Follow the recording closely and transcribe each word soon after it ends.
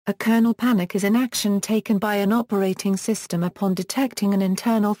A kernel panic is an action taken by an operating system upon detecting an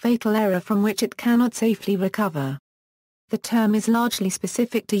internal fatal error from which it cannot safely recover. The term is largely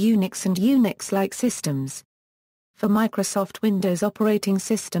specific to Unix and Unix-like systems. For Microsoft Windows operating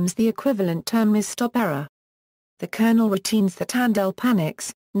systems, the equivalent term is stop error. The kernel routines that handle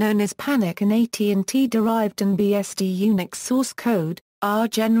panics, known as panic in AT&T-derived and BSD Unix source code, are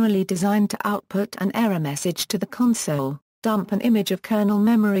generally designed to output an error message to the console, dump an image of kernel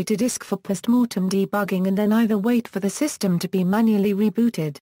memory to disk for post-mortem debugging, and then either wait for the system to be manually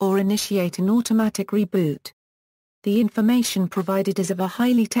rebooted, or initiate an automatic reboot. The information provided is of a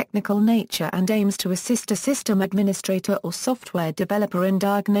highly technical nature and aims to assist a system administrator or software developer in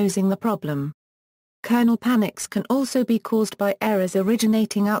diagnosing the problem. Kernel panics can also be caused by errors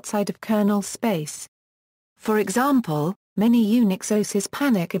originating outside of kernel space. For example, many Unix OSes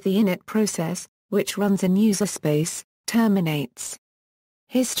panic if the init process, which runs in userspace, terminates.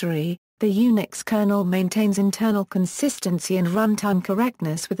 History: the Unix kernel maintains internal consistency and runtime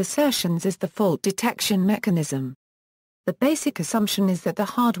correctness with assertions as the fault detection mechanism. The basic assumption is that the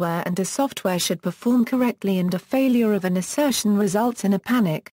hardware and the software should perform correctly, and a failure of an assertion results in a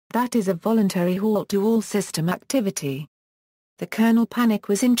panic, that is a voluntary halt to all system activity. The kernel panic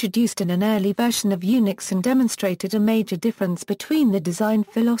was introduced in an early version of Unix and demonstrated a major difference between the design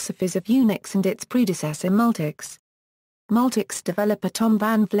philosophies of Unix and its predecessor Multics. Multics developer Tom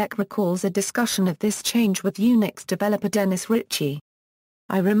Van Vleck recalls a discussion of this change with Unix developer Dennis Ritchie.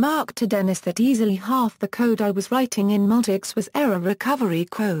 I remarked to Dennis that easily half the code I was writing in Multics was error recovery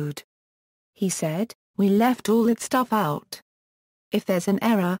code. He said, "We left all that stuff out. If there's an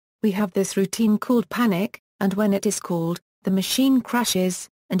error, we have this routine called panic, and when it is called, the machine crashes,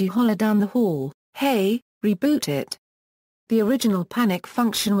 and you holler down the hall, 'Hey, reboot it.'" The original panic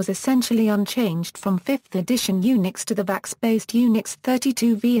function was essentially unchanged from 5th edition Unix to the VAX-based Unix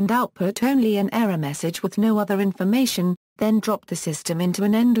 32V, and output only an error message with no other information, then dropped the system into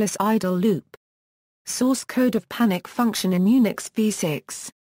an endless idle loop. Source code of panic function in Unix v6.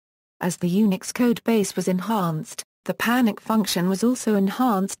 As the Unix code base was enhanced, the panic function was also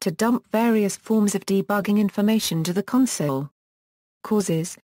enhanced to dump various forms of debugging information to the console.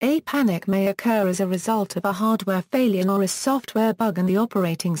 Causes: a panic may occur as a result of a hardware failure or a software bug in the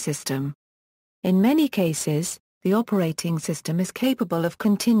operating system. In many cases, the operating system is capable of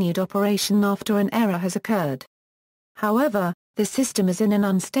continued operation after an error has occurred. However, the system is in an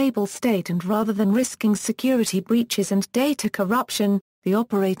unstable state, and rather than risking security breaches and data corruption, the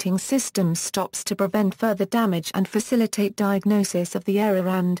operating system stops to prevent further damage and facilitate diagnosis of the error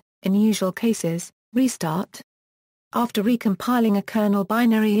and, in usual cases, restart. After recompiling a kernel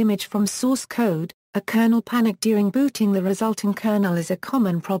binary image from source code, a kernel panic during booting the resulting kernel is a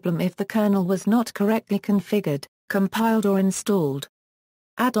common problem if the kernel was not correctly configured, compiled or installed.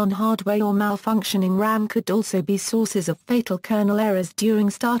 Add-on hardware or malfunctioning RAM could also be sources of fatal kernel errors during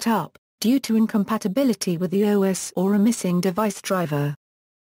startup, due to incompatibility with the OS or a missing device driver.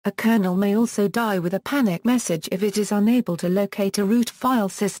 A kernel may also die with a panic message if it is unable to locate a root file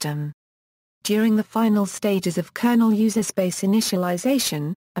system. During the final stages of kernel userspace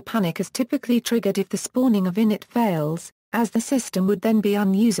initialization, a panic is typically triggered if the spawning of init fails, as the system would then be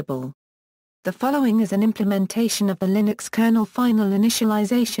unusable. The following is an implementation of the Linux kernel final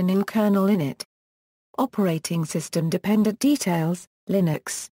initialization in kernel init. Operating system dependent details: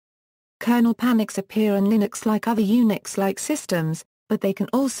 Linux. Kernel panics appear in Linux like other Unix-like systems, but they can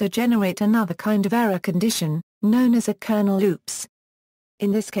also generate another kind of error condition, known as a kernel loops.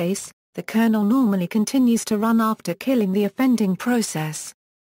 In this case, the kernel normally continues to run after killing the offending process.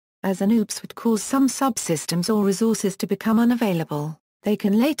 As an oops would cause some subsystems or resources to become unavailable, they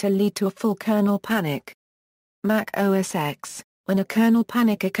can later lead to a full kernel panic. Mac OS X. When a kernel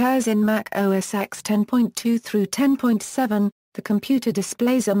panic occurs in Mac OS X 10.2 through 10.7, the computer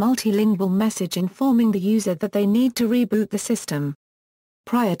displays a multilingual message informing the user that they need to reboot the system.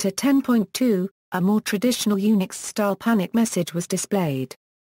 Prior to 10.2, a more traditional Unix-style panic message was displayed.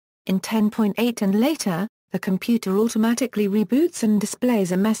 In 10.8 and later, the computer automatically reboots and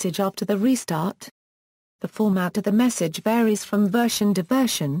displays a message after the restart. The format of the message varies from version to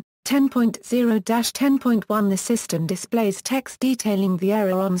version. 10.0-10.1 The system displays text detailing the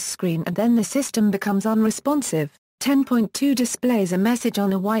error on screen and then the system becomes unresponsive. 10.2 displays a message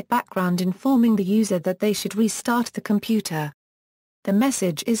on a white background informing the user that they should restart the computer. The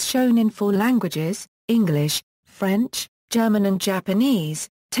message is shown in 4 languages: English, French, German and Japanese.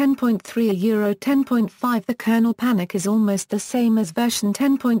 10.3-10.5 The kernel panic is almost the same as version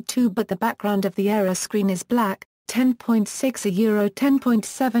 10.2, but the background of the error screen is black.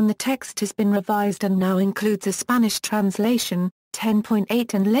 10.6-10.7 The text has been revised and now includes a Spanish translation.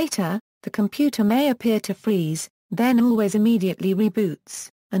 10.8 and later, the computer may appear to freeze, then always immediately reboots,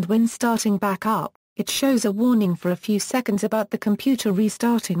 and when starting back up, it shows a warning for a few seconds about the computer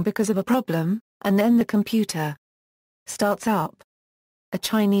restarting because of a problem, and then the computer starts up. A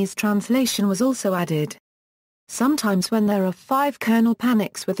Chinese translation was also added. Sometimes when there are 5 kernel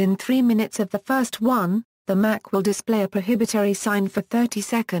panics within 3 minutes of the first one, the Mac will display a prohibitory sign for 30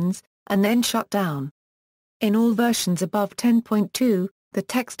 seconds, and then shut down. In all versions above 10.2, the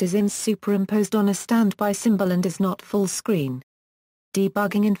text is superimposed on a standby symbol and is not full screen.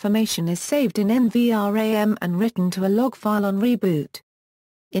 Debugging information is saved in NVRAM and written to a log file on reboot.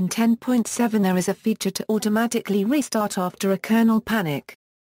 In 10.7 there is a feature to automatically restart after a kernel panic.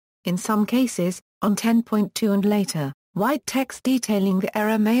 In some cases, on 10.2 and later, white text detailing the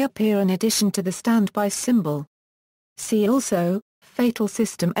error may appear in addition to the standby symbol. See also, Fatal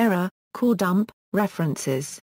System Error, Core Dump, References.